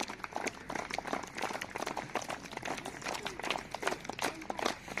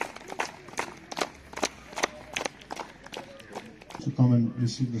 To come and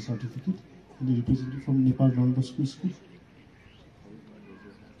receive the certificate, and the representative from Nepal Don Bosco School.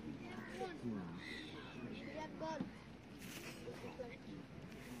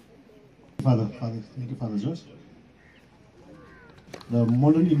 Thank you, Father George. The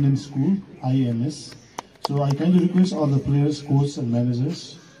Modern Indian School, IMS. So I kindly request all the players, coaches, and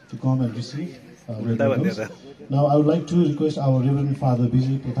managers to come and receive medals. Now I would like to request our Reverend Father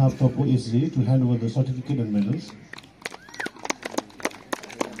Vijay Pratap Topo SJ to hand over the certificate and medals.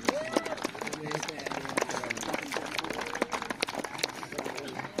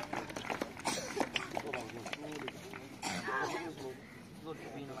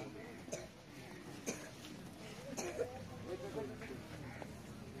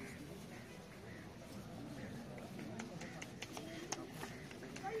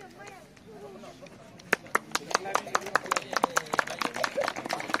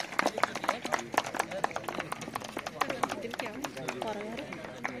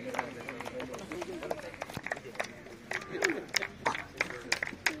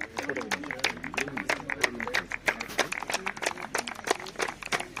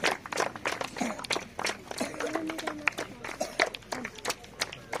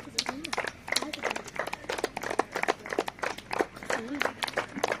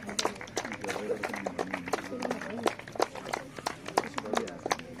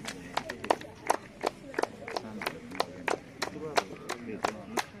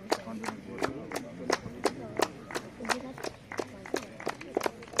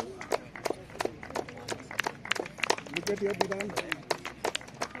 Look at here, Divan,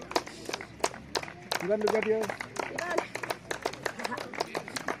 look at here.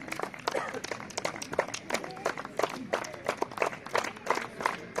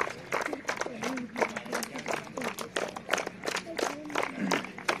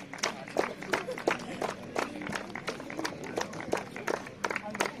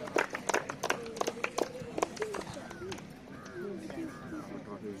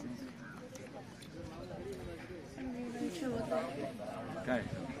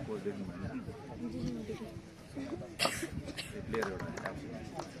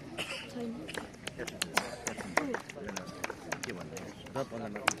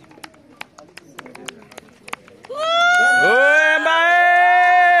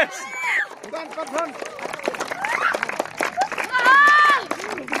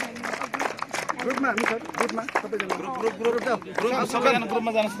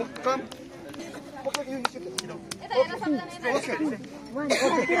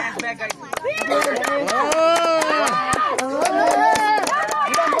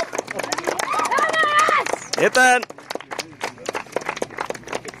 Ethan.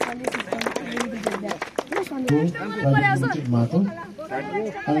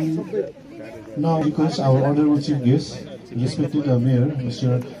 And now request our honorable chief guest, respected Mayor,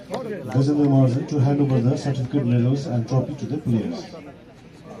 Mr. Xavier Godawari, to hand over the certificate, medals, and trophy to the players.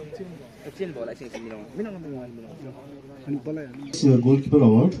 This goalkeeper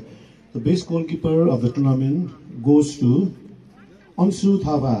award, the best goalkeeper of the tournament goes to Ansu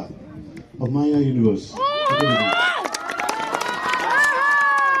Thapa of Maya Universe.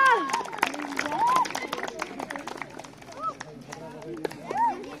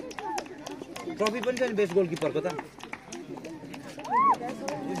 Trophy पनि छ नि best गोलकिपरको त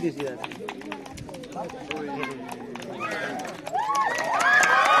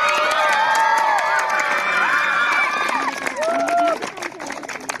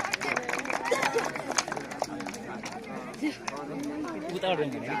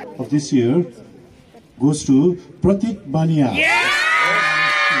of this year goes to Pratik Bania.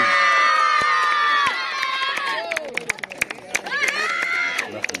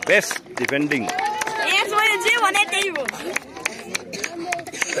 Best defending.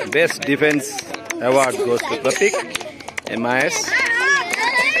 Best defense award goes to Pratik, MIS.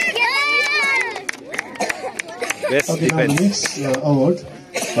 Best defense. Next award,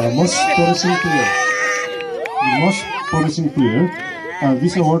 most promising player. The most promising player.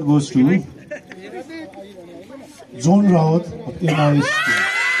 This award goes to John Rawat of MIS.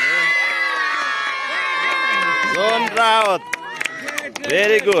 John Rawat.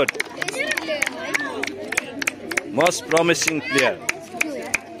 Very good. Most promising player.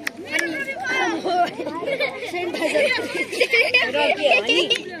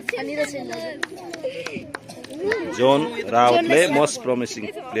 John Rawatले most promising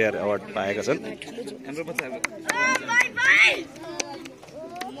player award पाएका छन्.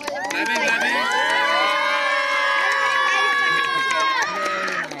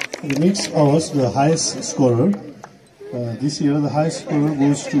 The next award, the highest scorer. This year, the highest scorer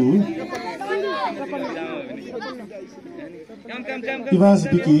goes to Ivas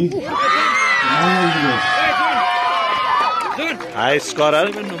Biki. High scorer.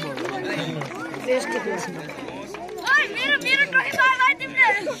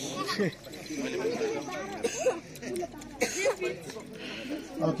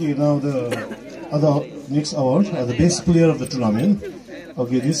 Okay, now the other next award, the best player of the tournament.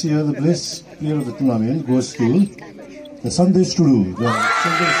 Okay, this year the best player of the tournament goes to the Sandesh Turu, the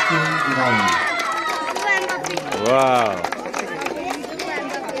Sandesh Turu. Wow.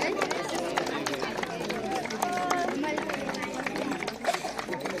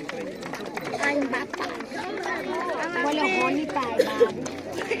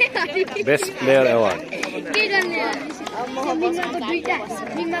 Best player award.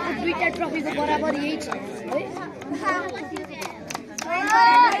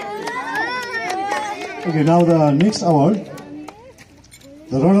 Okay, now the next award,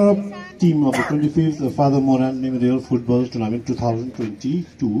 the runner-up team of the 25th Father Moran Memorial Football Tournament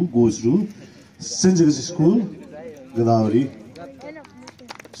 2022 goes to St. Xavier's School, Godawari.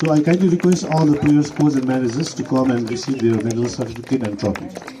 So I kindly request all the players, coaches and managers to come and receive their medal, certificate and trophy.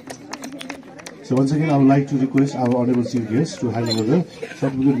 So once again, I would like to request our honorable chief guests to hand over the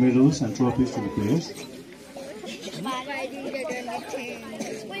certificate, medals and trophies to the players.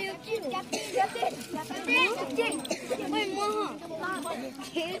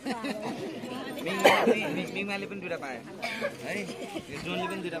 मिङमाले पनि दुईटा पाए है जोनले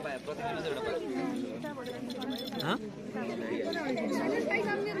पनि दुईटा पाए प्रतिले पनि एउटा पाए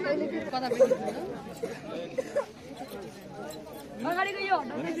अगाडिको यो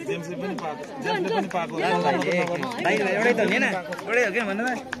जेम्सले पनि पाएको दाइ एउटै त नि हैन एउटै हो के भन्नु न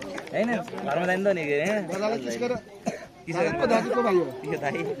हैन घरमा दाइ त नि के बजाले किसको किसको दाजुको भाइ हो के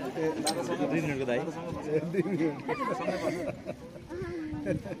दाइ 2 मिनेटको दाइ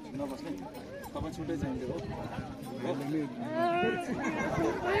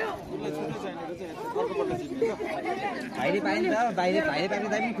भाइले पाएन त भाइले पाए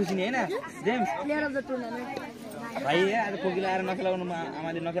पनि खुसी नि हैन James player of the tournament भाइ आज कोकिला आएर नखेलाउनु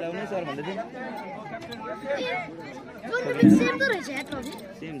आमाले नखेलाउनु सर भन्दै थिए सेम त रहेछ यार ट्रफी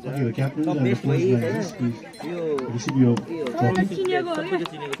सेम छ Okay, the captain and the best coach भइ guys, please यो receive your trophy. चिनेको हो सबैले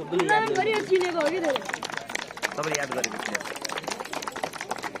चिनेको सबैले याद टुर्नामेन्ट गरी चिनेको हो कि सबैले याद गरेको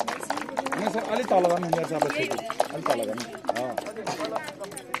अलि तल गर्नु हुन्छ अब अलि तल गर्नु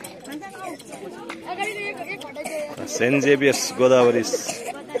सेन्ट जेभियर्स गोदावरी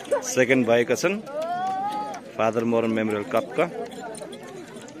सेकेन्ड भएका छन् father Moran memorial कपका।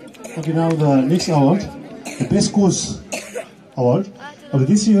 Okay, now the next award, the best coach award. Okay,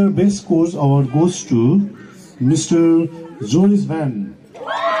 this year best coach award goes to Mr. Joris Van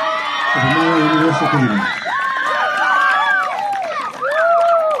of the Moran Memorial Cup.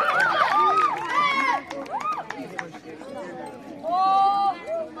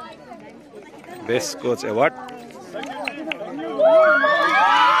 Best coach award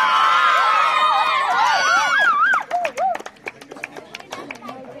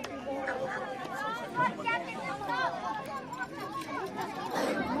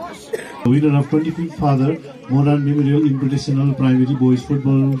Winner of 25th Father Moran Memorial Invitational Primary Boys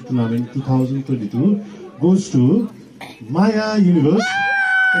Football Tournament 2022 goes to Maya Universe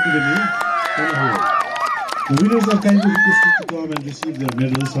Academy. The winners are kindly requested to come and receive their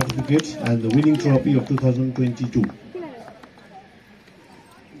medal certificate and the winning trophy of 2022.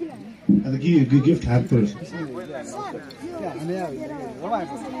 And the gift hampers.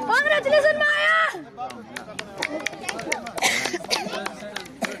 Congratulations, Maya!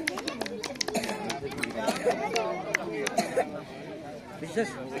 विशेष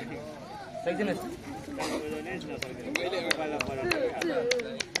सक्दिनस्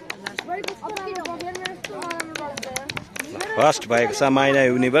first भएको छ माइना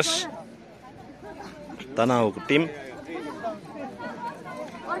universe तनाहुको team.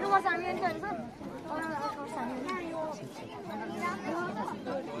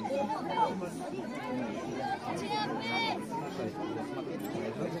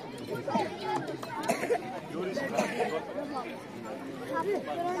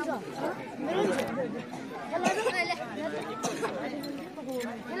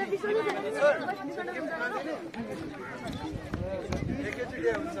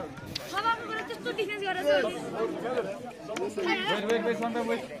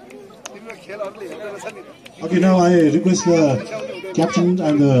 Okay, now I request the captain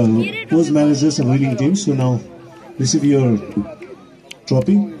and the post managers of winning teams to now receive your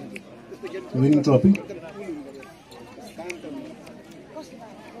trophy, winning trophy.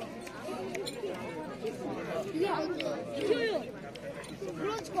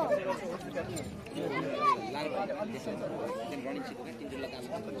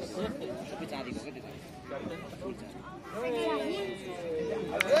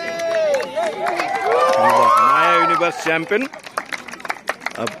 Maya Universe champion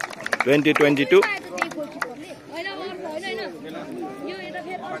of 2022.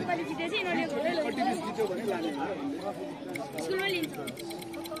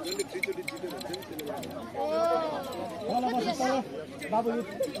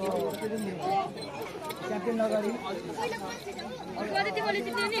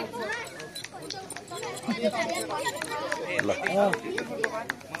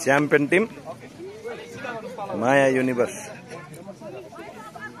 Champion team Maya Universe.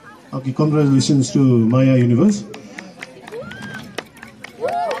 Okay, congratulations to Maya Universe.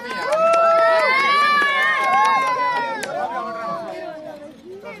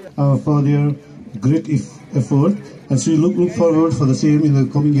 For their great effort, and so we look forward for the same in the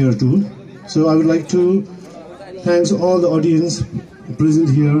coming year too. So I would like to thank all the audience present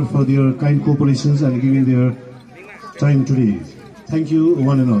here for their kind cooperations and giving their time today. Thank you,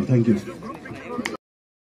 one and all. Thank you.